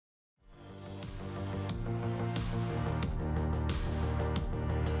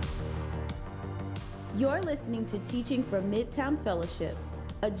You're listening to Teaching from Midtown Fellowship,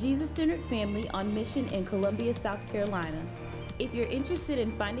 a Jesus-centered family on mission in Columbia, South Carolina. If you're interested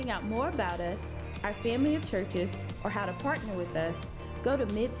in finding out more about us, our family of churches, or how to partner with us, go to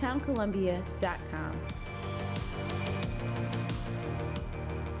midtowncolumbia.com.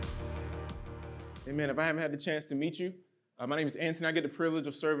 Amen. If I haven't had the chance to meet you, my name is Anthony. I get the privilege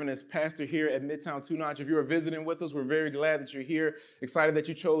of serving as pastor here at Midtown Two Notch. If you are visiting with us, we're very glad that you're here. Excited that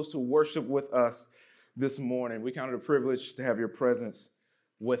you chose to worship with us this morning. We count it a privilege to have your presence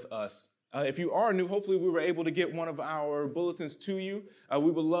with us. If you are new, hopefully we were able to get one of our bulletins to you.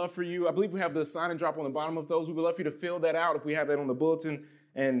 We would love for you. I believe we have the sign and drop on the bottom of those. We would love for you to fill that out if we have that on the bulletin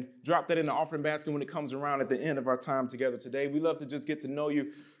and drop that in the offering basket when it comes around at the end of our time together today. We love to just get to know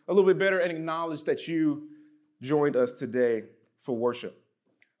you a little bit better and acknowledge that you joined us today for worship.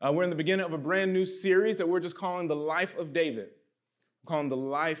 We're in the beginning of a brand new series that we're just calling The Life of David. We're calling The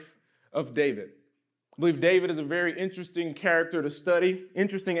Life of David. I believe David is a very interesting character to study,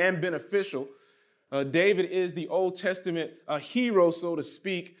 interesting and beneficial. David is the Old Testament hero, so to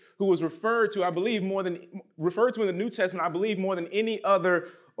speak, who was referred to in the New Testament, I believe, more than any other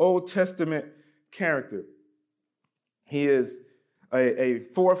Old Testament character. He is a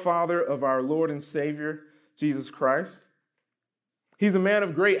forefather of our Lord and Savior, Jesus Christ. He's a man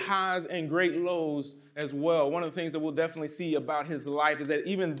of great highs and great lows as well. One of the things that we'll definitely see about his life is that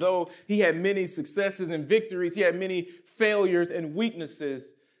even though he had many successes and victories, he had many failures and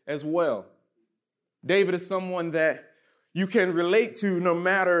weaknesses as well. David is someone that you can relate to no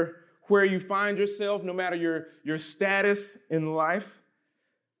matter where you find yourself, no matter your status in life.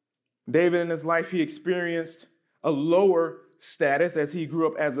 David in his life, he experienced a lower status as he grew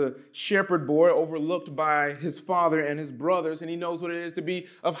up as a shepherd boy, overlooked by his father and his brothers, and he knows what it is to be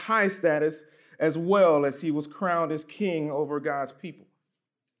of high status as well, as he was crowned as king over God's people.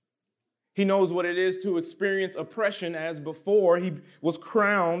 He knows what it is to experience oppression, as before he was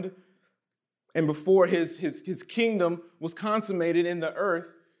crowned and before his kingdom was consummated in the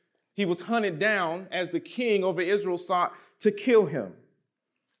earth, he was hunted down as the king over Israel sought to kill him.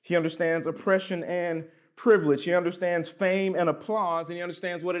 He understands oppression and privilege. He understands fame and applause, and he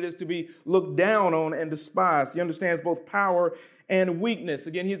understands what it is to be looked down on and despised. He understands both power and weakness.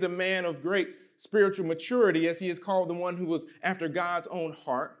 Again, he's a man of great spiritual maturity, as he is called the one who was after God's own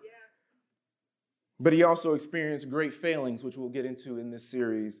heart. Yeah. But he also experienced great failings, which we'll get into in this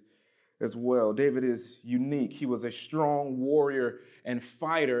series as well. David is unique. He was a strong warrior and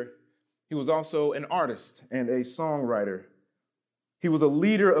fighter. He was also an artist and a songwriter. He was a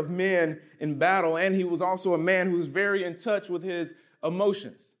leader of men in battle, and he was also a man who was very in touch with his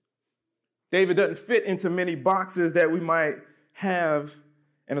emotions. David doesn't fit into many boxes that we might have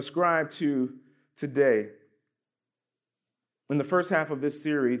and ascribe to today. In the first half of this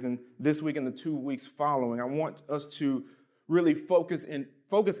series, and this week and the 2 weeks following, I want us to really focus in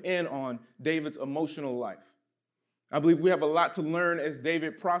on David's emotional life. I believe we have a lot to learn as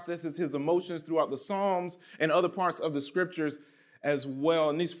David processes his emotions throughout the Psalms and other parts of the scriptures as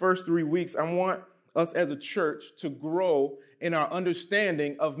well. In these first 3 weeks, I want us as a church to grow in our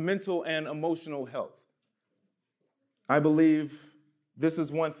understanding of mental and emotional health. I believe this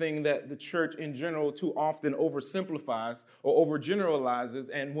is one thing that the church in general too often oversimplifies or overgeneralizes.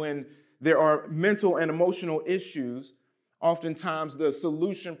 And when there are mental and emotional issues, oftentimes the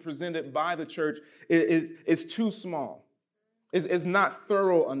solution presented by the church is too small. It's not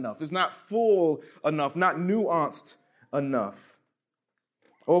thorough enough. It's not full enough, not nuanced enough.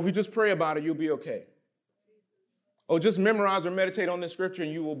 Or if you just pray about it, you'll be okay. Or just memorize or meditate on this scripture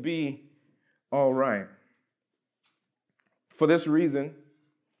and you will be all right. For this reason,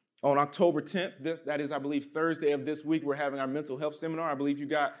 on October 10th, that is, I believe, Thursday of this week, we're having our mental health seminar. I believe you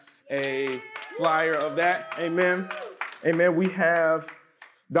got a flyer of that. Amen. Amen. We have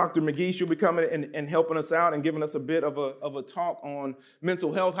Dr. McGee. She'll be coming and helping us out and giving us a bit of a talk on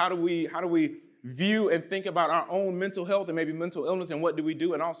mental health. How do we view and think about our own mental health and maybe mental illness, and what do we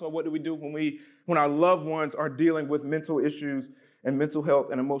do? And also, what do we do when our loved ones are dealing with mental issues and mental health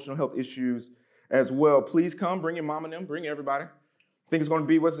and emotional health issues as well? Please come, bring your mom and them, bring everybody. I think it's going to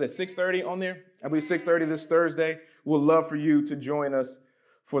be, 6:30 on there? I believe 6:30 this Thursday. We'd love for you to join us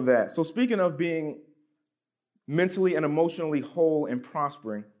for that. So speaking of being mentally and emotionally whole and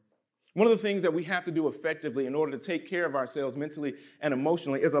prospering, one of the things that we have to do effectively in order to take care of ourselves mentally and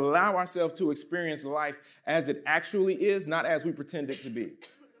emotionally is allow ourselves to experience life as it actually is, not as we pretend it to be.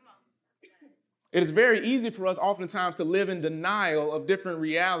 It is very easy for us oftentimes to live in denial of different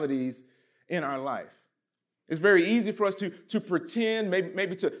realities in our life. It's very easy for us to pretend,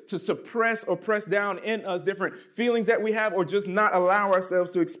 maybe to suppress or press down in us different feelings that we have, or just not allow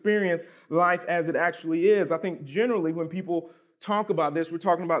ourselves to experience life as it actually is. I think generally when people talk about this, we're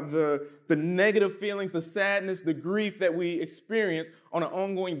talking about the negative feelings, the sadness, the grief that we experience on an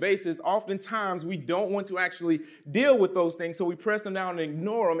ongoing basis. Oftentimes, we don't want to actually deal with those things, so we press them down and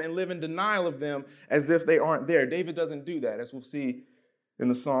ignore them and live in denial of them as if they aren't there. David doesn't do that, as we'll see in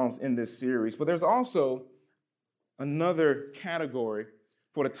the Psalms in this series. But there's also another category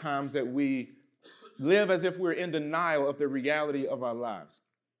for the times that we live as if we're in denial of the reality of our lives.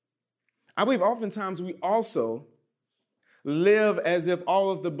 I believe oftentimes we also live as if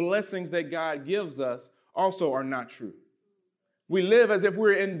all of the blessings that God gives us also are not true. We live as if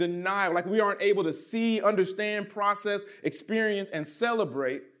we're in denial, like we aren't able to see, understand, process, experience, and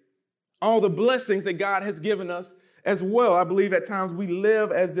celebrate all the blessings that God has given us as well. I believe at times we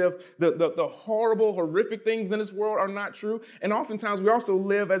live as if the horrible, horrific things in this world are not true. And oftentimes we also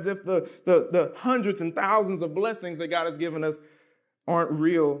live as if the hundreds and thousands of blessings that God has given us aren't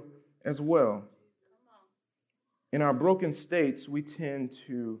real as well. In our broken states, we tend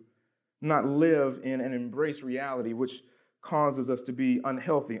to not live in and embrace reality, which causes us to be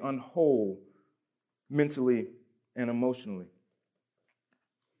unhealthy, unwhole, mentally and emotionally.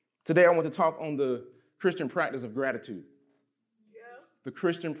 Today, I want to talk on the Christian practice of gratitude. The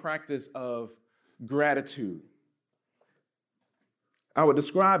Christian practice of gratitude. I would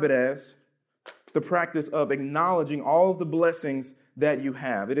describe it as the practice of acknowledging all of the blessings that you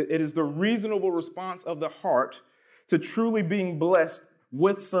have. It is the reasonable response of the heart to truly being blessed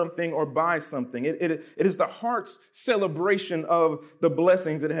with something or by something. It is the heart's celebration of the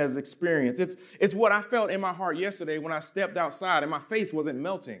blessings it has experienced. It's what I felt in my heart yesterday when I stepped outside and my face wasn't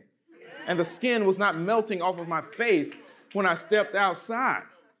melting. And the skin was not melting off of my face when I stepped outside.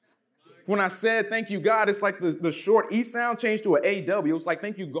 When I said, thank you, God, it's like the short E sound changed to an AW. It was like,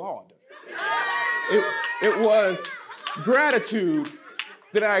 thank you, God. It was gratitude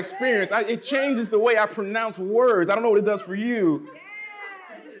that I experienced. It changes the way I pronounce words. I don't know what it does for you.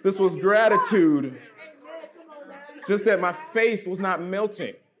 This was gratitude. Just that my face was not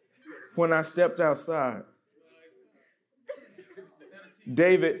melting when I stepped outside.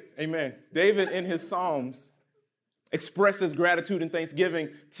 David in his Psalms expresses gratitude and thanksgiving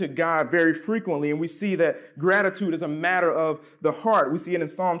to God very frequently. And we see that gratitude is a matter of the heart. We see it in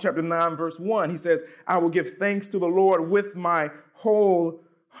Psalm chapter 9, verse 1. He says, I will give thanks to the Lord with my whole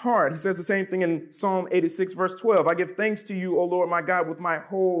heart. He says the same thing in Psalm 86, verse 12. I give thanks to you, O Lord, my God, with my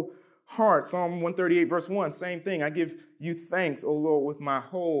whole heart. Psalm 138, verse 1, same thing. I give you thanks, O Lord, with my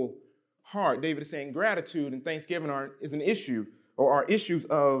whole heart. David is saying gratitude and thanksgiving is an issue, or are issues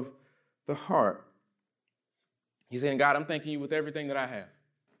of the heart. He's saying, God, I'm thanking you with everything that I have,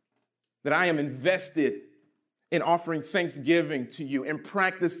 that I am invested in offering thanksgiving to you and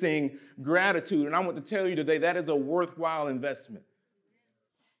practicing gratitude. And I want to tell you today, that is a worthwhile investment.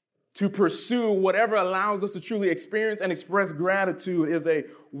 To pursue whatever allows us to truly experience and express gratitude is a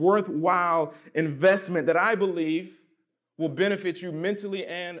worthwhile investment that I believe will benefit you mentally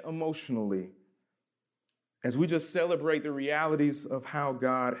and emotionally as we just celebrate the realities of how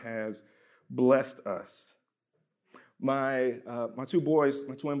God has blessed us. My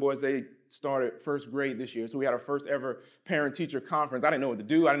twin boys, they started first grade this year. So we had our first ever parent-teacher conference. I didn't know what to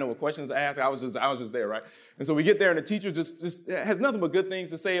do. I didn't know what questions to ask. I was just there, right? And so we get there, and the teacher just has nothing but good things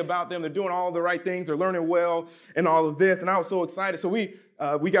to say about them. They're doing all the right things. They're learning well and all of this. And I was so excited. So we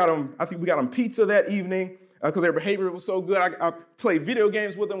got them pizza that evening because their behavior was so good. I played video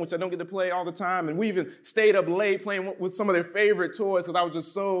games with them, which I don't get to play all the time. And we even stayed up late playing with some of their favorite toys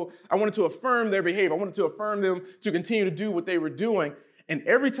because I wanted to affirm their behavior. I wanted to affirm them to continue to do what they were doing. And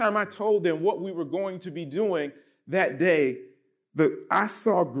every time I told them what we were going to be doing that day, I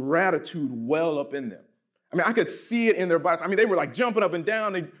saw gratitude well up in them. I mean, I could see it in their bodies. I mean, they were like jumping up and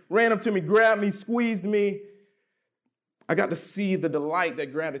down. They ran up to me, grabbed me, squeezed me. I got to see the delight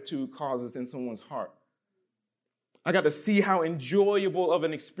that gratitude causes in someone's heart. I got to see how enjoyable of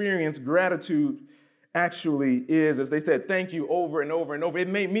an experience gratitude actually is. As they said, thank you over and over and over. It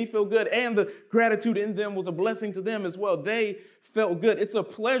made me feel good, and the gratitude in them was a blessing to them as well. They felt good. It's a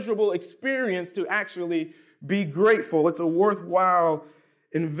pleasurable experience to actually be grateful. It's a worthwhile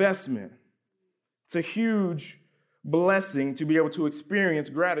investment. It's a huge blessing to be able to experience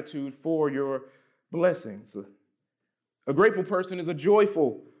gratitude for your blessings. A grateful person is a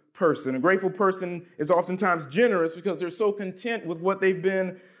joyful person. A grateful person is oftentimes generous because they're so content with what they've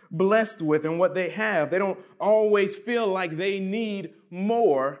been blessed with and what they have. They don't always feel like they need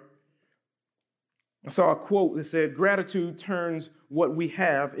more. I saw a quote that said, gratitude turns what we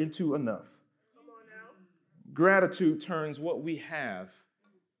have into enough. Gratitude turns what we have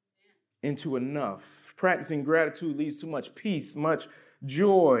into enough. Practicing gratitude leads to much peace, much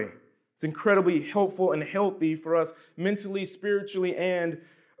joy. It's incredibly helpful and healthy for us mentally, spiritually, and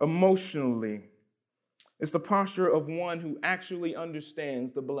emotionally. It's the posture of one who actually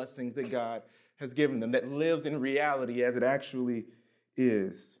understands the blessings that God has given them, that lives in reality as it actually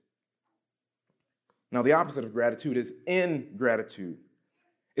is. Now, the opposite of gratitude is ingratitude.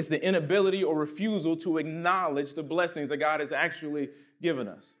 It's the inability or refusal to acknowledge the blessings that God has actually given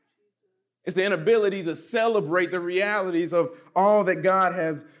us. It's the inability to celebrate the realities of all that God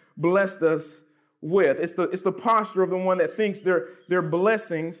has blessed us with. It's the posture of the one that thinks their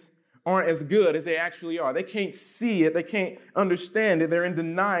blessings aren't as good as they actually are. They can't see it. They can't understand it. They're in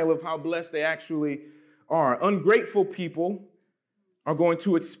denial of how blessed they actually are. Ungrateful people are going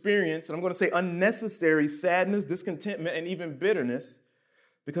to experience, and I'm going to say unnecessary sadness, discontentment, and even bitterness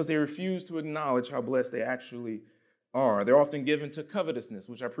because they refuse to acknowledge how blessed they actually are. They're often given to covetousness,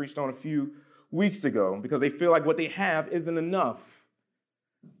 which I preached on a few weeks ago, because they feel like what they have isn't enough.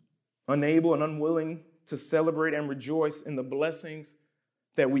 Unable and unwilling to celebrate and rejoice in the blessings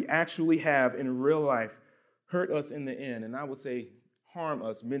that we actually have in real life hurt us in the end, and I would say harm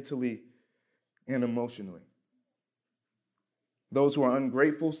us mentally and emotionally. Those who are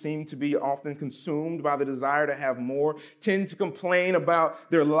ungrateful seem to be often consumed by the desire to have more, tend to complain about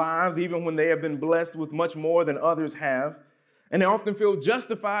their lives even when they have been blessed with much more than others have, and they often feel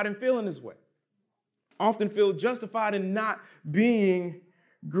justified in feeling this way, often feel justified in not being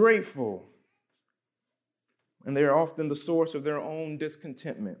grateful. And they are often the source of their own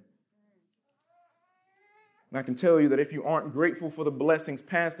discontentment. And I can tell you that if you aren't grateful for the blessings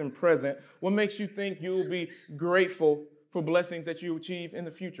past and present, what makes you think you will be grateful for blessings that you achieve in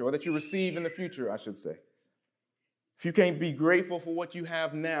the future, or that you receive in the future, I should say? If you can't be grateful for what you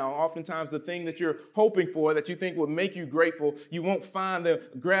have now, oftentimes the thing that you're hoping for, that you think will make you grateful, you won't find the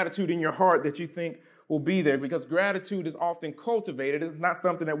gratitude in your heart that you think will be there, because gratitude is often cultivated. It's not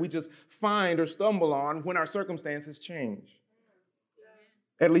something that we just find or stumble on when our circumstances change.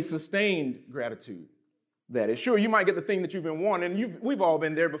 At least sustained gratitude, that is. Sure, you might get the thing that you've been wanting, and we've all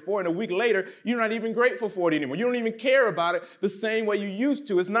been there before, and a week later, you're not even grateful for it anymore. You don't even care about it the same way you used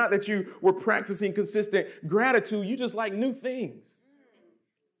to. It's not that you were practicing consistent gratitude. You just like new things.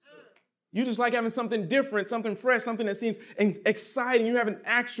 You just like having something different, something fresh, something that seems exciting. You haven't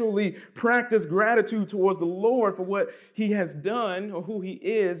actually practiced gratitude towards the Lord for what he has done or who he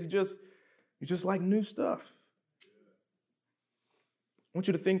is. You just like new stuff. I want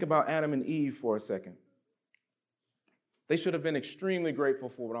you to think about Adam and Eve for a second. They should have been extremely grateful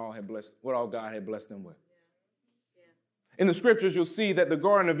for what all God had blessed them with. In the scriptures, you'll see that the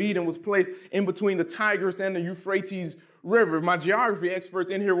Garden of Eden was placed in between the Tigris and the Euphrates River. My geography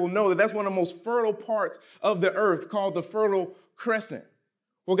experts in here will know that that's one of the most fertile parts of the earth, called the Fertile Crescent.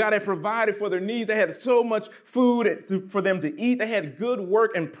 Well, God had provided for their needs. They had so much food for them to eat. They had good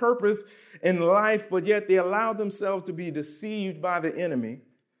work and purpose in life, but yet they allowed themselves to be deceived by the enemy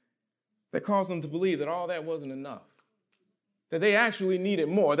that caused them to believe that all that wasn't enough, that they actually needed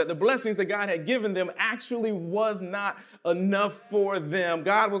more, that the blessings that God had given them actually was not enough for them.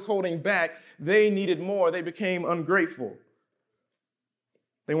 God was holding back. They needed more. They became ungrateful.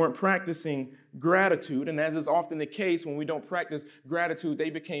 They weren't practicing gratitude, and as is often the case when we don't practice gratitude, they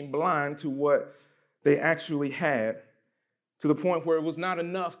became blind to what they actually had, to the point where it was not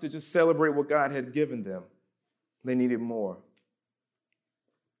enough to just celebrate what God had given them. They needed more.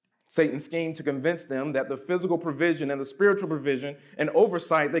 Satan schemed to convince them that the physical provision and the spiritual provision and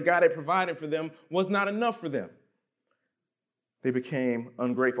oversight that God had provided for them was not enough for them. They became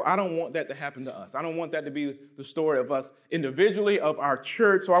ungrateful. I don't want that to happen to us. I don't want that to be the story of us individually, of our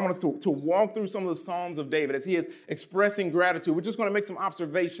church. So I want us to walk through some of the Psalms of David as he is expressing gratitude. We're just going to make some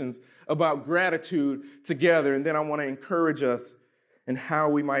observations about gratitude together, and then I want to encourage us in how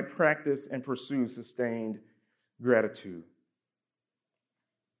we might practice and pursue sustained gratitude.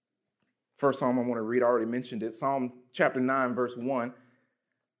 First psalm I want to read, I already mentioned it, Psalm chapter 9, verse 1.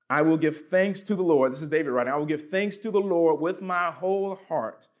 I will give thanks to the Lord. This is David writing. I will give thanks to the Lord with my whole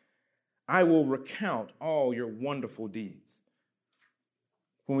heart. I will recount all your wonderful deeds.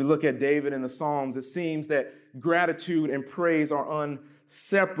 When we look at David in the Psalms, it seems that gratitude and praise are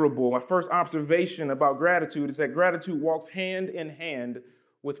inseparable. My first observation about gratitude is that gratitude walks hand in hand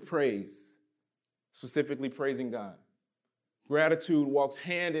with praise, specifically praising God. Gratitude walks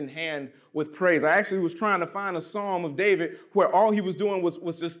hand in hand with praise. I actually was trying to find a psalm of David where all he was doing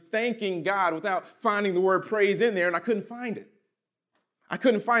was just thanking God without finding the word praise in there, and I couldn't find it. I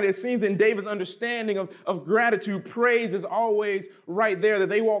couldn't find it. It seems in David's understanding of gratitude, praise is always right there, that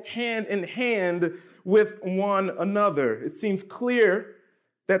they walk hand in hand with one another. It seems clear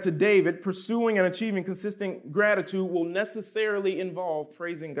that to David, pursuing and achieving consistent gratitude will necessarily involve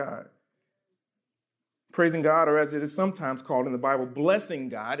praising God. Praising God, or as it is sometimes called in the Bible, blessing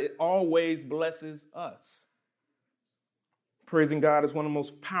God, it always blesses us. Praising God is one of the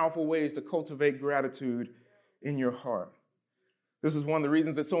most powerful ways to cultivate gratitude in your heart. This is one of the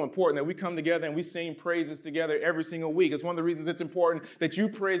reasons it's so important that we come together and we sing praises together every single week. It's one of the reasons it's important that you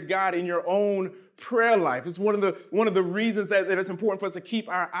praise God in your own prayer life. It's one of the reasons that it's important for us to keep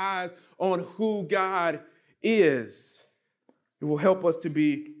our eyes on who God is. It will help us to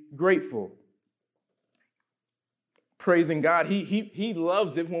be grateful. Praising God, He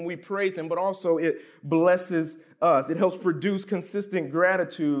loves it when we praise Him, but also it blesses us. It helps produce consistent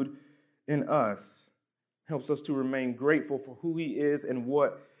gratitude in us. Helps us to remain grateful for who He is and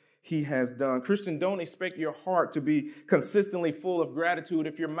what He has done. Christian, don't expect your heart to be consistently full of gratitude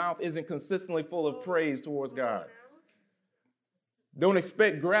if your mouth isn't consistently full of praise towards God. Don't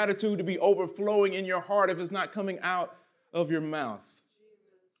expect gratitude to be overflowing in your heart if it's not coming out of your mouth.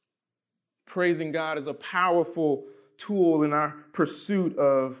 Praising God is a powerful tool in our pursuit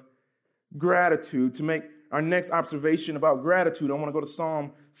of gratitude. To make our next observation about gratitude, I want to go to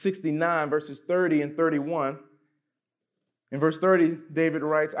Psalm 69, verses 30 and 31. In verse 30, David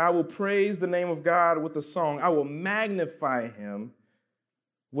writes, I will praise the name of God with a song. I will magnify Him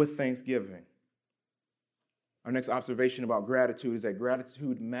with thanksgiving. Our next observation about gratitude is that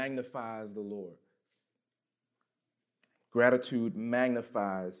gratitude magnifies the Lord. Gratitude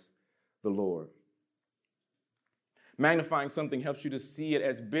magnifies the Lord. Magnifying something helps you to see it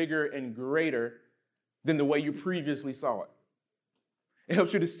as bigger and greater than the way you previously saw it. It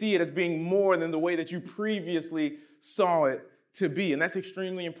helps you to see it as being more than the way that you previously saw it to be. And that's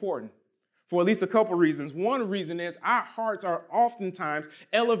extremely important for at least a couple reasons. One reason is our hearts are oftentimes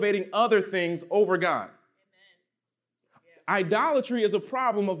elevating other things over God. Idolatry is a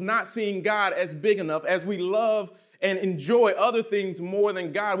problem of not seeing God as big enough. As we love and enjoy other things more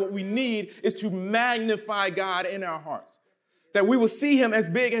than God, what we need is to magnify God in our hearts. That we will see Him as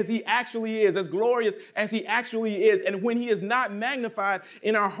big as He actually is, as glorious as He actually is. And when He is not magnified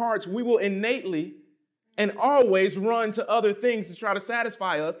in our hearts, we will innately and always run to other things to try to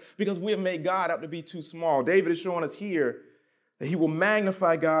satisfy us because we have made God out to be too small. David is showing us here that he will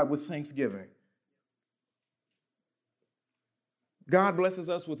magnify God with thanksgiving. God blesses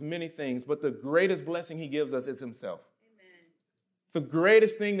us with many things, but the greatest blessing He gives us is Himself. The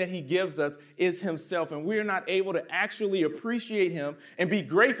greatest thing that He gives us is Himself, and we're not able to actually appreciate Him and be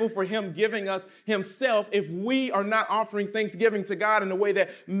grateful for Him giving us Himself if we are not offering thanksgiving to God in a way that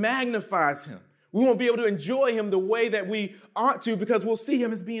magnifies Him. We won't be able to enjoy Him the way that we ought to because we'll see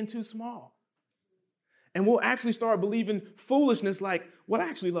Him as being too small. And we'll actually start believing foolishness like, well, I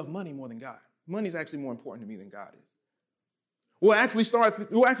actually love money more than God. Money's actually more important to me than God is. We'll actually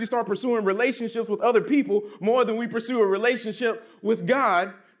start pursuing relationships with other people more than we pursue a relationship with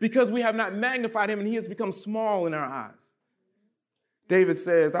God because we have not magnified Him and He has become small in our eyes. David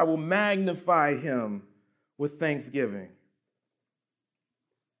says, I will magnify Him with thanksgiving.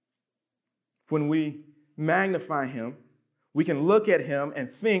 When we magnify Him, we can look at Him and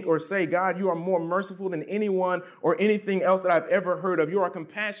think or say, God, you are more merciful than anyone or anything else that I've ever heard of. You are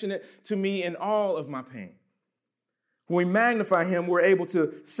compassionate to me in all of my pain. When we magnify Him, we're able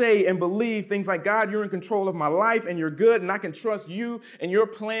to say and believe things like, God, you're in control of my life and you're good and I can trust you and your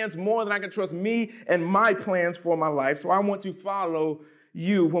plans more than I can trust me and my plans for my life. So I want to follow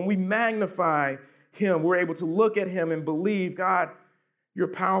you. When we magnify Him, we're able to look at Him and believe, God, you're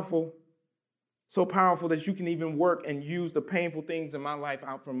powerful, so powerful that you can even work and use the painful things in my life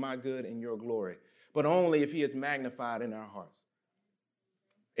out for my good and your glory, but only if He is magnified in our hearts.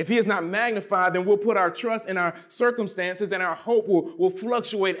 If He is not magnified, then we'll put our trust in our circumstances and our hope will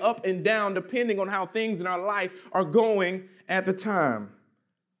fluctuate up and down depending on how things in our life are going at the time.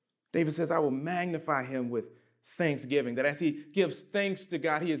 David says, I will magnify Him with thanksgiving, that as he gives thanks to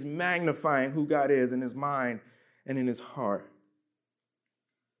God, he is magnifying who God is in his mind and in his heart.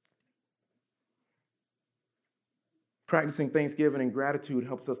 Practicing thanksgiving and gratitude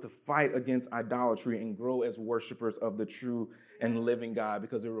helps us to fight against idolatry and grow as worshipers of the true and living God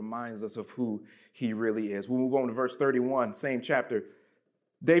because it reminds us of who He really is. We'll move on to verse 31, same chapter.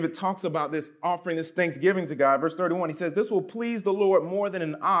 David talks about this, offering this thanksgiving to God. Verse 31, he says, this will please the Lord more than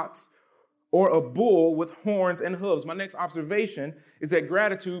an ox or a bull with horns and hooves. My next observation is that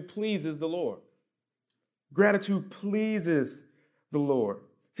gratitude pleases the Lord. Gratitude pleases the Lord.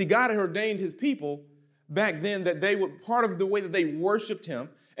 See, God had ordained His people back then that they would, part of the way that they worshiped him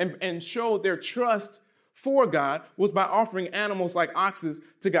and showed their trust for God was by offering animals like oxes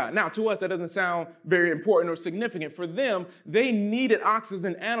to God. Now, to us, that doesn't sound very important or significant. For them, they needed oxes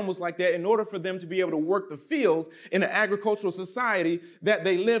and animals like that in order for them to be able to work the fields in the agricultural society that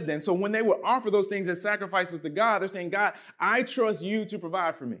they lived in. So when they would offer those things as sacrifices to God, they're saying, God, I trust you to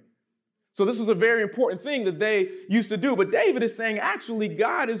provide for me. So this was a very important thing that they used to do. But David is saying, actually,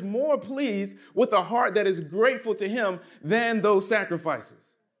 God is more pleased with a heart that is grateful to him than those sacrifices.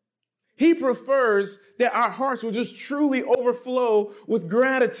 He prefers that our hearts will just truly overflow with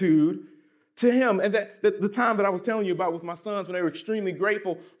gratitude to him. And that the time that I was telling you about with my sons, when they were extremely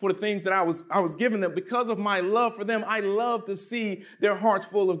grateful for the things that I was giving them, because of my love for them, I love to see their hearts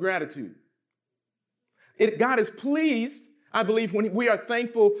full of gratitude. God is pleased. I believe when we are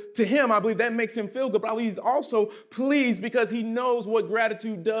thankful to him, I believe that makes him feel good. But I believe he's also pleased because he knows what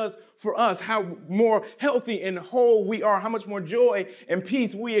gratitude does for us, how more healthy and whole we are, how much more joy and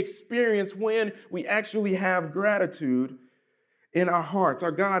peace we experience when we actually have gratitude in our hearts.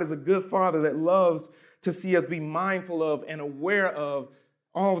 Our God is a good Father that loves to see us be mindful of and aware of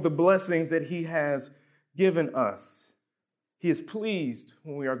all of the blessings that he has given us. He is pleased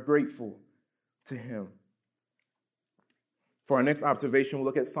when we are grateful to him. For our next observation, we'll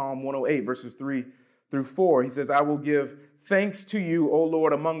look at Psalm 108, verses 3 through 4. He says, I will give thanks to you, O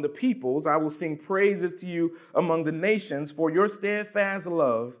Lord, among the peoples. I will sing praises to you among the nations, for your steadfast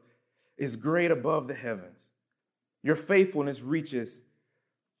love is great above the heavens. Your faithfulness reaches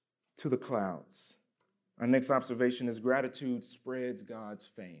to the clouds. Our next observation is gratitude spreads God's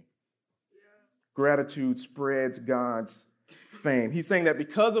fame. Gratitude spreads God's fame. He's saying that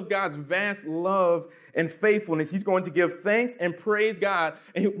because of God's vast love and faithfulness, he's going to give thanks and praise God.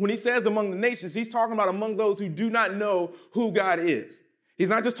 And when he says among the nations, he's talking about among those who do not know who God is. He's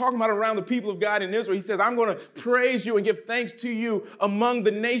not just talking about around the people of God in Israel. He says, I'm going to praise you and give thanks to you among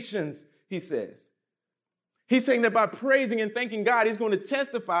the nations, he says. He's saying that by praising and thanking God, he's going to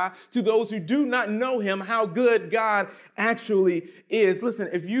testify to those who do not know him how good God actually is. Listen,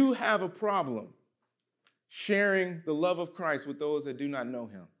 if you have a problem sharing the love of Christ with those that do not know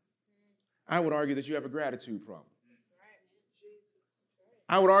him, I would argue that you have a gratitude problem.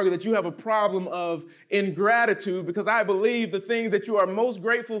 I would argue that you have a problem of ingratitude because I believe the things that you are most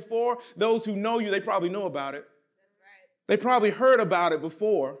grateful for, those who know you, they probably know about it. They probably heard about it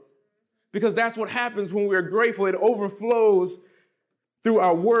before because that's what happens when we're grateful. It overflows through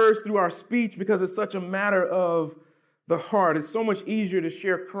our words, through our speech, because it's such a matter of the heart. It's so much easier to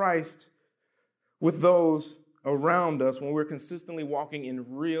share Christ with those around us when we're consistently walking in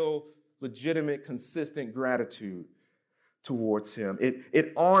real, legitimate, consistent gratitude towards him.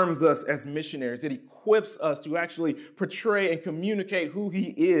 It arms us as missionaries. It equips us to actually portray and communicate who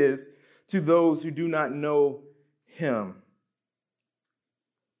he is to those who do not know him.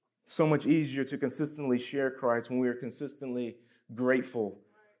 So much easier to consistently share Christ when we are consistently grateful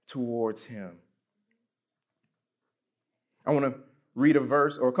towards him. I want to read a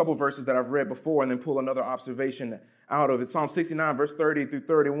verse or a couple of verses that I've read before and then pull another observation out of it. Psalm 69, verse 30 through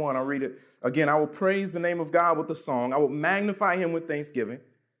 31. I'll read it again. I will praise the name of God with a song. I will magnify him with thanksgiving.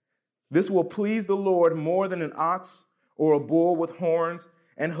 This will please the Lord more than an ox or a bull with horns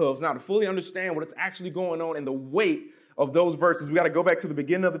and hooves. Now, to fully understand what is actually going on and the weight of those verses, we got to go back to the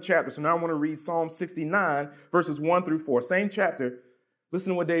beginning of the chapter. So now I want to read Psalm 69, verses 1 through 4. Same chapter.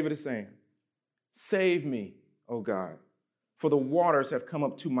 Listen to what David is saying. Save me, O God, for the waters have come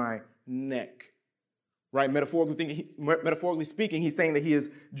up to my neck. Right? Metaphorically speaking, he's saying that he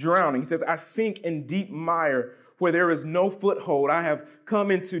is drowning. He says, I sink in deep mire where there is no foothold. I have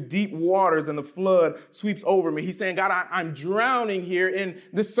come into deep waters and the flood sweeps over me. He's saying, God, I'm drowning here in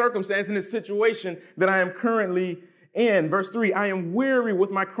this circumstance, in this situation that I am currently in. Verse 3, I am weary with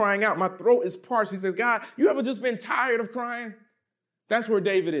my crying out. My throat is parched. He says, God, you ever just been tired of crying? That's where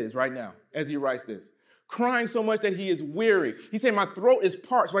David is right now as he writes this. Crying so much that he is weary. He's saying my throat is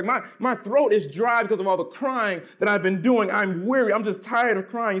parched. Like my throat is dry because of all the crying that I've been doing. I'm weary. I'm just tired of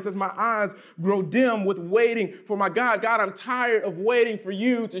crying. He says my eyes grow dim with waiting for my God. God, I'm tired of waiting for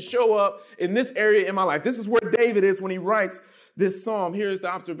you to show up in this area in my life. This is where David is when he writes this psalm. Here's the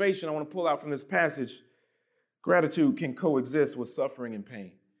observation I want to pull out from this passage. Gratitude can coexist with suffering and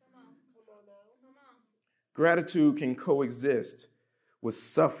pain. Come on. Gratitude can coexist with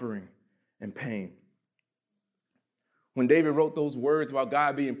suffering and pain. When David wrote those words about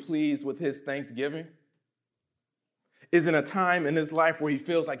God being pleased with his thanksgiving, is in a time in his life where he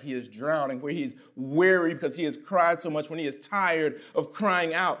feels like he is drowning, where he's weary because he has cried so much, when he is tired of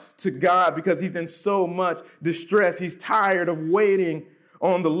crying out to God because he's in so much distress. He's tired of waiting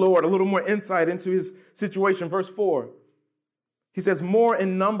on the Lord, a little more insight into his situation. Verse 4, he says, more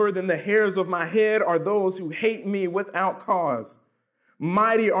in number than the hairs of my head are those who hate me without cause.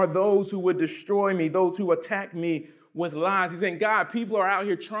 Mighty are those who would destroy me, those who attack me with lies. He's saying, God, people are out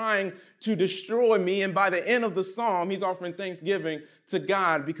here trying to destroy me. And by the end of the psalm, he's offering thanksgiving to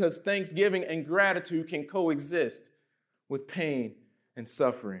God, because thanksgiving and gratitude can coexist with pain and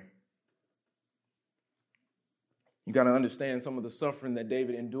suffering. You got to understand some of the suffering that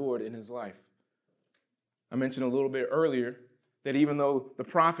David endured in his life. I mentioned a little bit earlier that even though the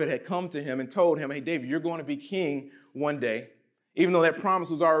prophet had come to him and told him, hey, David, you're going to be king one day, even though that promise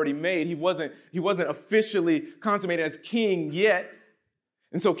was already made, he wasn't officially consummated as king yet.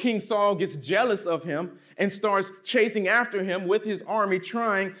 And so King Saul gets jealous of him and starts chasing after him with his army,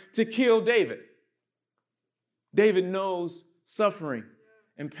 trying to kill David. David knows suffering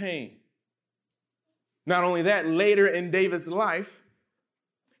and pain. Not only that, later in David's life,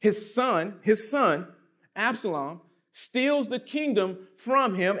 his son, Absalom, steals the kingdom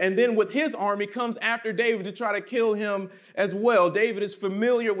from him, and then with his army comes after David to try to kill him as well. David is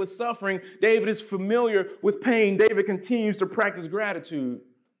familiar with suffering. David is familiar with pain. David continues to practice gratitude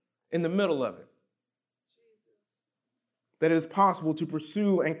in the middle of it. That it is possible to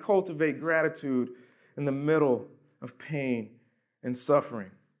pursue and cultivate gratitude in the middle of pain and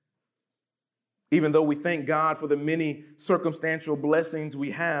suffering. Even though we thank God for the many circumstantial blessings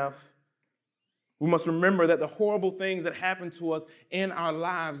we have, we must remember that the horrible things that happen to us in our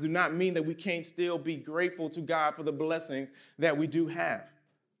lives do not mean that we can't still be grateful to God for the blessings that we do have.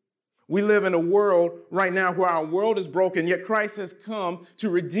 We live in a world right now where our world is broken, yet Christ has come to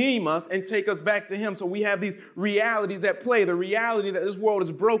redeem us and take us back to him. So we have these realities at play, the reality that this world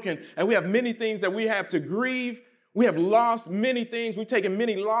is broken, and we have many things that we have to grieve. We have lost many things. We've taken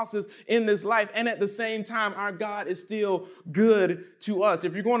many losses in this life. And at the same time, our God is still good to us.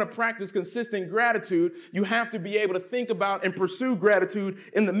 If you're going to practice consistent gratitude, you have to be able to think about and pursue gratitude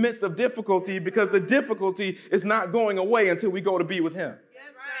in the midst of difficulty, because the difficulty is not going away until we go to be with him. Yes,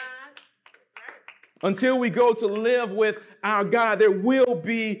 right. Until we go to live with our God, there will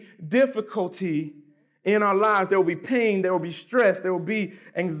be difficulty in our lives. There will be pain. There will be stress. There will be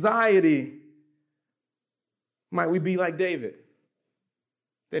anxiety. Might we be like David,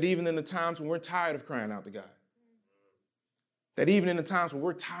 that even in the times when we're tired of crying out to God, that even in the times when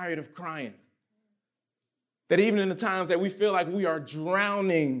we're tired of crying, that even in the times that we feel like we are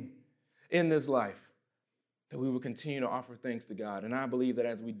drowning in this life, that we will continue to offer thanks to God. And I believe that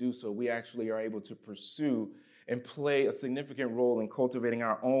as we do so, we actually are able to pursue and play a significant role in cultivating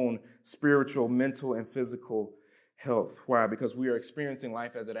our own spiritual, mental, and physical health. Why? Because we are experiencing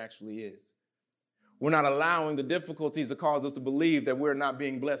life as it actually is. We're not allowing the difficulties to cause us to believe that we're not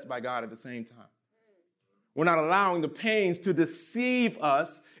being blessed by God at the same time. We're not allowing the pains to deceive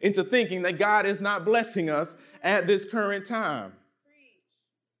us into thinking that God is not blessing us at this current time.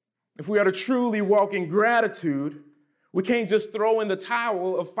 If we are to truly walk in gratitude, we can't just throw in the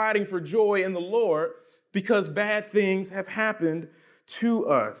towel of fighting for joy in the Lord because bad things have happened to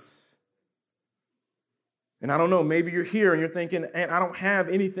us. And I don't know, maybe you're here and you're thinking, and I don't have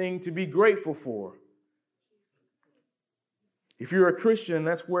anything to be grateful for. If you're a Christian,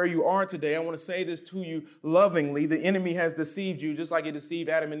 that's where you are today. I want to say this to you lovingly. The enemy has deceived you just like he deceived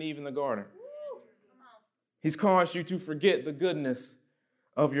Adam and Eve in the garden. He's caused you to forget the goodness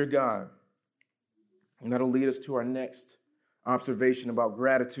of your God. And that'll lead us to our next observation about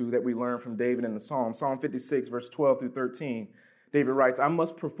gratitude that we learn from David in the Psalm. Psalm 56, verse 12 through 13. David writes, I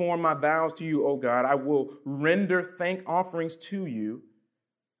must perform my vows to you, O God. I will render thank offerings to you,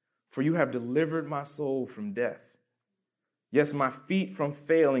 for you have delivered my soul from death. Yes, my feet from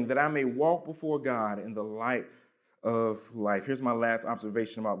failing, that I may walk before God in the light of life. Here's my last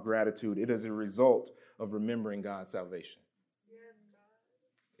observation about gratitude. It is a result of remembering God's salvation. Yes,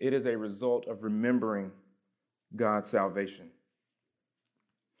 God. It is a result of remembering God's salvation.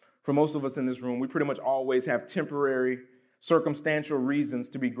 For most of us in this room, we pretty much always have temporary, circumstantial reasons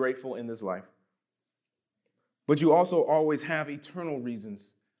to be grateful in this life. But you also always have eternal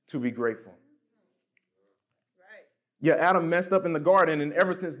reasons to be grateful. Yeah, Adam messed up in the garden, and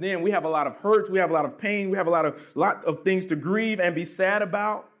ever since then, we have a lot of hurts, we have a lot of pain, we have a lot of things to grieve and be sad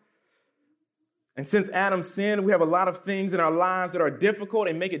about. And since Adam sinned, we have a lot of things in our lives that are difficult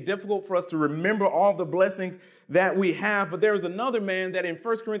and make it difficult for us to remember all the blessings that we have. But there is another man that in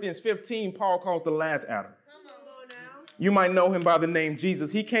 1 Corinthians 15, Paul calls the last Adam. Come on now. You might know him by the name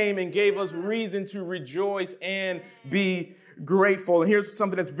Jesus. He came and gave us reason to rejoice and be grateful. And here's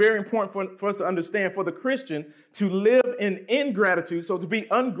something that's very important for us to understand. For the Christian to live in ingratitude, so to be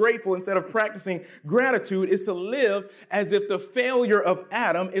ungrateful instead of practicing gratitude, is to live as if the failure of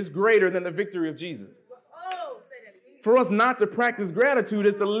Adam is greater than the victory of Jesus. For us not to practice gratitude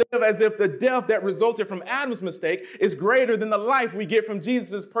is to live as if the death that resulted from Adam's mistake is greater than the life we get from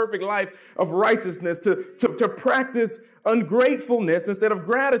Jesus' perfect life of righteousness. To practice ungratefulness instead of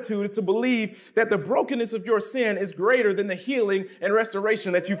gratitude is to believe that the brokenness of your sin is greater than the healing and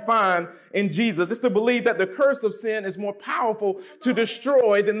restoration that you find in Jesus. It's to believe that the curse of sin is more powerful to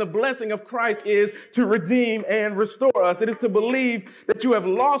destroy than the blessing of Christ is to redeem and restore us. It is to believe that you have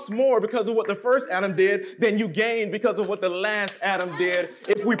lost more because of what the first Adam did than you gained because of what the last Adam did.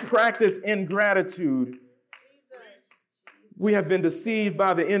 If we practice ingratitude, we have been deceived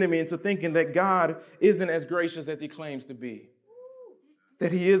by the enemy into thinking that God isn't as gracious as he claims to be,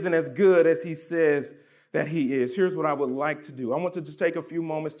 that he isn't as good as he says that he is. Here's what I would like to do. I want to just take a few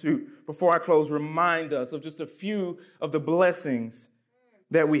moments to, before I close, remind us of just a few of the blessings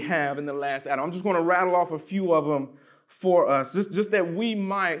that we have in the last Adam. I'm just going to rattle off a few of them for us, just that we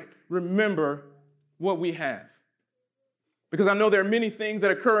might remember what we have. Because I know there are many things that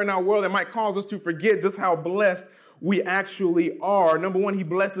occur in our world that might cause us to forget just how blessed we actually are. Number one, he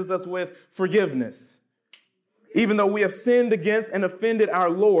blesses us with forgiveness. Even though we have sinned against and offended our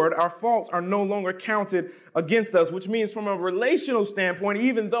Lord, our faults are no longer counted against us, which means from a relational standpoint,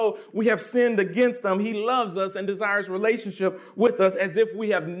 even though we have sinned against him, he loves us and desires relationship with us as if we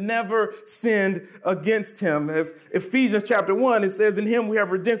have never sinned against him. As Ephesians chapter 1, it says, in him we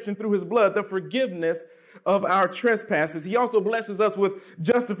have redemption through his blood, the forgiveness of our trespasses. He also blesses us with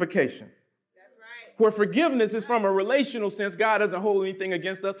justification. Where forgiveness is from a relational sense, God doesn't hold anything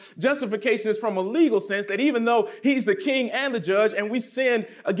against us. Justification is from a legal sense, that even though he's the king and the judge and we sinned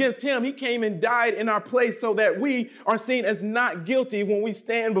against him, he came and died in our place so that we are seen as not guilty when we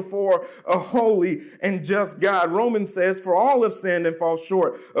stand before a holy and just God. Romans says, for all have sinned and fall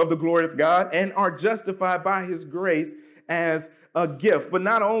short of the glory of God and are justified by his grace as a gift. But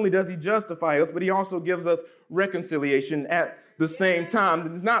not only does he justify us, but he also gives us reconciliation at the same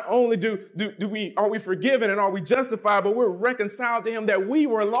time. Not only are we forgiven and are we justified, but we're reconciled to him, that we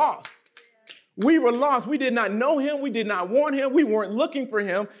were lost. We were lost. We did not know him. We did not want him. We weren't looking for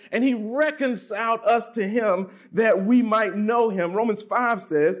him. And he reconciled us to him that we might know him. Romans 5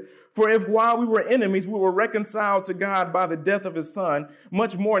 says, for if while we were enemies, we were reconciled to God by the death of his son,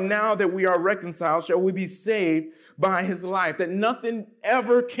 much more now that we are reconciled, shall we be saved by his life. That nothing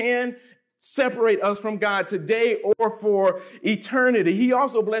ever can separate us from God today or for eternity. He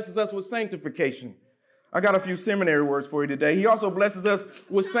also blesses us with sanctification. I got a few seminary words for you today. He also blesses us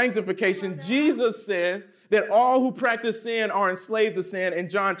with sanctification. Jesus says that all who practice sin are enslaved to sin in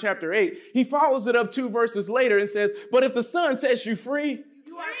John chapter 8. He follows it up 2 verses later and says, but if the Son sets you free,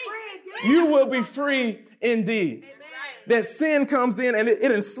 you will be free indeed. That sin comes in and it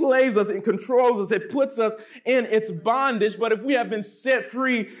enslaves us, it controls us, it puts us in its bondage. But if we have been set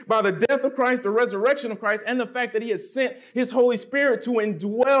free by the death of Christ, the resurrection of Christ, and the fact that he has sent his Holy Spirit to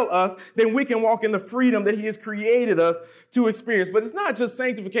indwell us, then we can walk in the freedom that he has created us to experience. But it's not just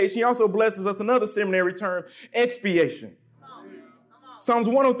sanctification. He also blesses us, another seminary term, expiation. Psalms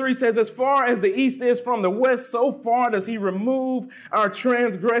 103 says, as far as the east is from the west, so far does he remove our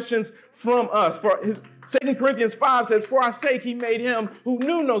transgressions from us. For 2 Corinthians 5 says, for our sake he made him who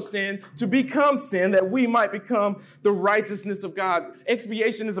knew no sin to become sin, that we might become the righteousness of God.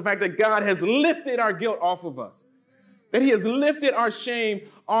 Expiation is the fact that God has lifted our guilt off of us, that he has lifted our shame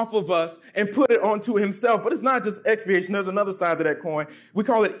off of us and put it onto himself. But it's not just expiation. There's another side to that coin. We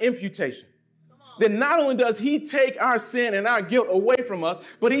call it imputation. Then not only does he take our sin and our guilt away from us,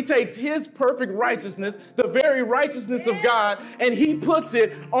 but he takes his perfect righteousness, the very righteousness of God, and he puts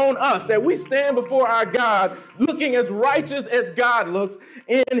it on us, that we stand before our God looking as righteous as God looks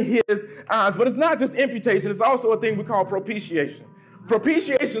in his eyes. But it's not just imputation. It's also a thing we call propitiation.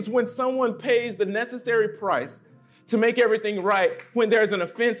 Propitiation is when someone pays the necessary price to make everything right when there's an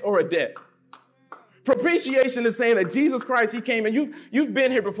offense or a debt. Propitiation is saying that Jesus Christ, he came, and you've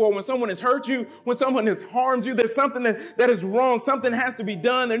been here before. When someone has hurt you, when someone has harmed you, there's something that is wrong. Something has to be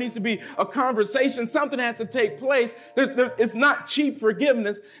done. There needs to be a conversation. Something has to take place. It's not cheap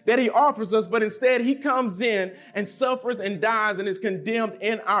forgiveness that he offers us, but instead he comes in and suffers and dies and is condemned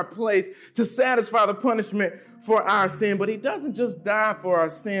in our place to satisfy the punishment for our sin. But he doesn't just die for our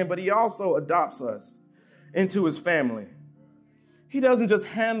sin, but he also adopts us into his family. He doesn't just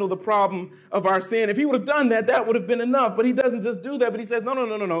handle the problem of our sin. If he would have done that, that would have been enough. But he doesn't just do that. But he says,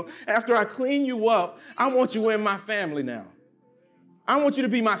 no. After I clean you up, I want you in my family now. I want you to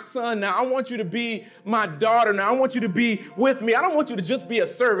be my son now. I want you to be my daughter now. I want you to be with me. I don't want you to just be a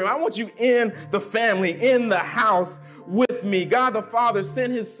servant. I want you in the family, in the house with me. God the Father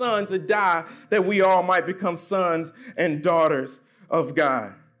sent his son to die that we all might become sons and daughters of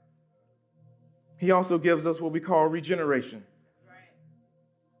God. He also gives us what we call regeneration.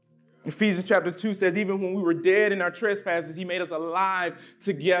 Ephesians chapter 2 says, even when we were dead in our trespasses, he made us alive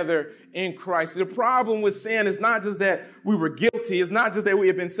together in Christ. The problem with sin is not just that we were guilty. It's not just that we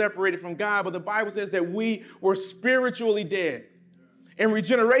have been separated from God, but the Bible says that we were spiritually dead. And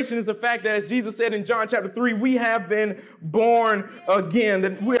regeneration is the fact that, as Jesus said in John chapter 3, we have been born again,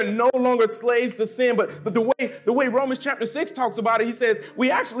 that we are no longer slaves to sin. But the way Romans chapter 6 talks about it, he says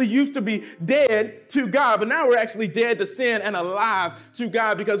we actually used to be dead to God, but now we're actually dead to sin and alive to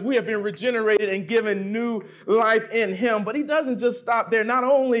God because we have been regenerated and given new life in him. But he doesn't just stop there. Not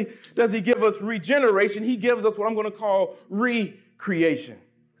only does he give us regeneration, he gives us what I'm going to call recreation.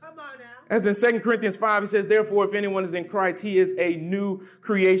 As in 2 Corinthians 5, he says, therefore, if anyone is in Christ, he is a new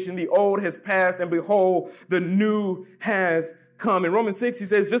creation. The old has passed, and behold, the new has come. In Romans 6, he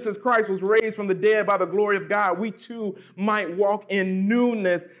says, just as Christ was raised from the dead by the glory of God, we too might walk in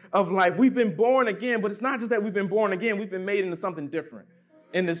newness of life. We've been born again, but it's not just that we've been born again. We've been made into something different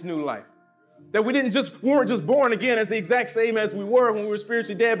in this new life. That we weren't just born again as the exact same as we were when we were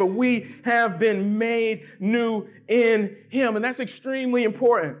spiritually dead, but we have been made new in him. And that's extremely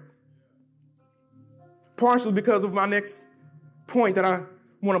important. Partially because of my next point that I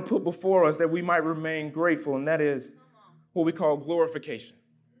want to put before us, that we might remain grateful, and that is what we call glorification.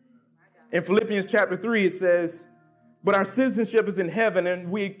 In Philippians chapter 3, it says, but our citizenship is in heaven, and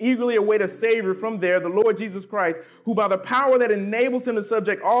we eagerly await a Savior from there, the Lord Jesus Christ, who by the power that enables him to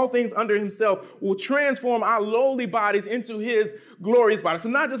subject all things under himself will transform our lowly bodies into his glorious body. So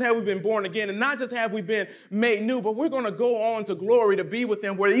not just have we been born again, and not just have we been made new, but we're going to go on to glory to be with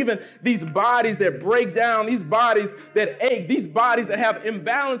him, where even these bodies that break down, these bodies that ache, these bodies that have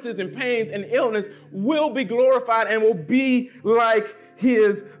imbalances and pains and illness will be glorified and will be like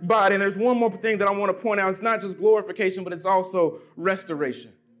his body. And there's one more thing that I want to point out. It's not just glorification, but it's also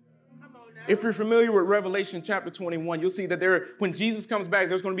restoration. If you're familiar with Revelation chapter 21, you'll see that when Jesus comes back,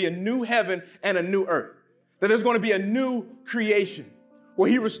 there's going to be a new heaven and a new earth. That there's going to be a new creation where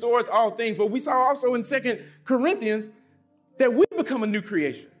he restores all things. But we saw also in 2 Corinthians that we become a new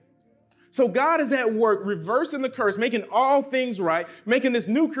creation. So God is at work reversing the curse, making all things right, making this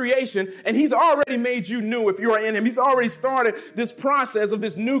new creation, and he's already made you new if you are in him. He's already started this process of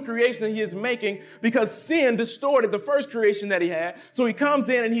this new creation that he is making because sin distorted the first creation that he had. So he comes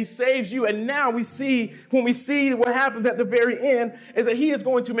in and he saves you, and now when we see what happens at the very end is that he is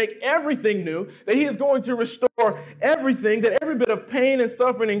going to make everything new, that he is going to restore everything, that every bit of pain and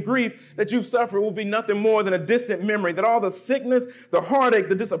suffering and grief that you've suffered will be nothing more than a distant memory, that all the sickness, the heartache,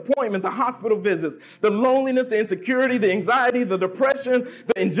 the disappointment, the hospital visits, the loneliness, the insecurity, the anxiety, the depression,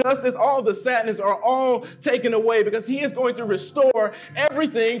 the injustice, all the sadness are all taken away because he is going to restore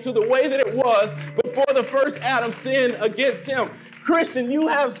everything to the way that it was before the first Adam sinned against him. Christian, you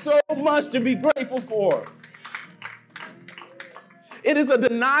have so much to be grateful for. It is a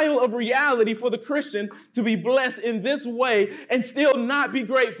denial of reality for the Christian to be blessed in this way and still not be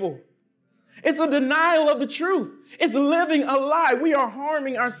grateful. It's a denial of the truth. It's living a lie. We are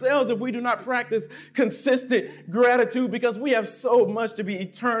harming ourselves if we do not practice consistent gratitude because we have so much to be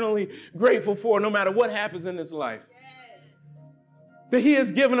eternally grateful for no matter what happens in this life. Yes. That he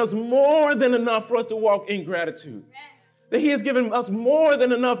has given us more than enough for us to walk in gratitude. Yes. That he has given us more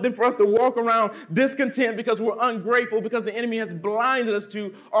than enough for us to walk around discontent because we're ungrateful, because the enemy has blinded us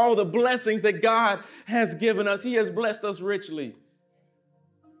to all the blessings that God has given us. He has blessed us richly.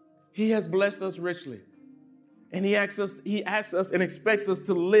 He has blessed us richly. And he asks us and expects us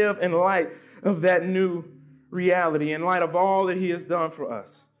to live in light of that new reality, in light of all that he has done for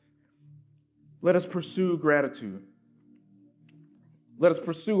us. Let us pursue gratitude. Let us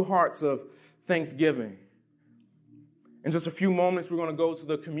pursue hearts of thanksgiving. In just a few moments, we're going to go to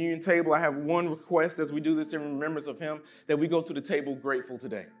the communion table. I have one request as we do this in remembrance of him, that we go to the table grateful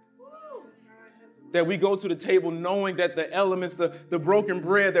today. That we go to the table knowing that the elements, the broken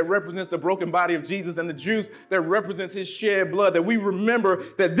bread that represents the broken body of Jesus and the juice that represents his shed blood, that we remember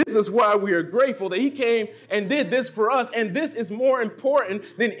that this is why we are grateful, that he came and did this for us. And this is more important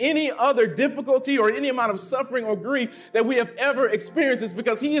than any other difficulty or any amount of suffering or grief that we have ever experienced. It's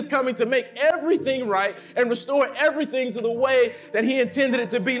because he is coming to make everything right and restore everything to the way that he intended it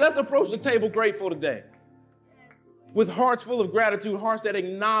to be. Let's approach the table grateful today with hearts full of gratitude, hearts that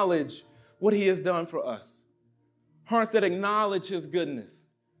acknowledge what he has done for us. Hearts that acknowledge his goodness.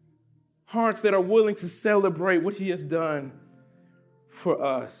 Hearts that are willing to celebrate what he has done for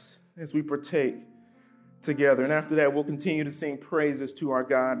us as we partake together. And after that, we'll continue to sing praises to our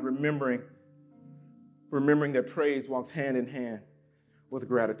God, remembering that praise walks hand in hand with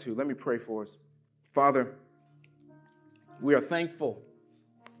gratitude. Let me pray for us. Father, we are thankful.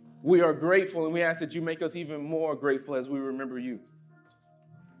 We are grateful, and we ask that you make us even more grateful as we remember you.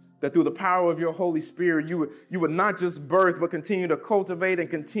 That through the power of your Holy Spirit, you would not just birth, but continue to cultivate and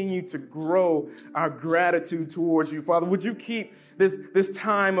continue to grow our gratitude towards you. Father, would you keep this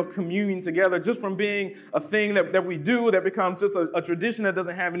time of communion together just from being a thing that we do that becomes just a tradition that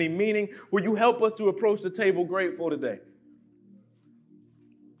doesn't have any meaning? Will you help us to approach the table grateful today?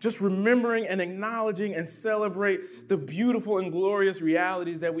 Just remembering and acknowledging and celebrate the beautiful and glorious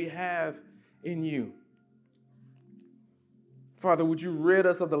realities that we have in you. Father, would you rid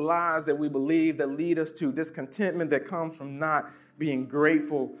us of the lies that we believe that lead us to discontentment that comes from not being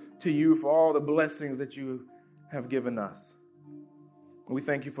grateful to you for all the blessings that you have given us. We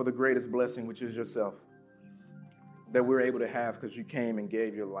thank you for the greatest blessing, which is yourself, that we're able to have because you came and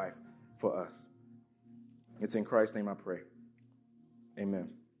gave your life for us. It's in Christ's name I pray. Amen.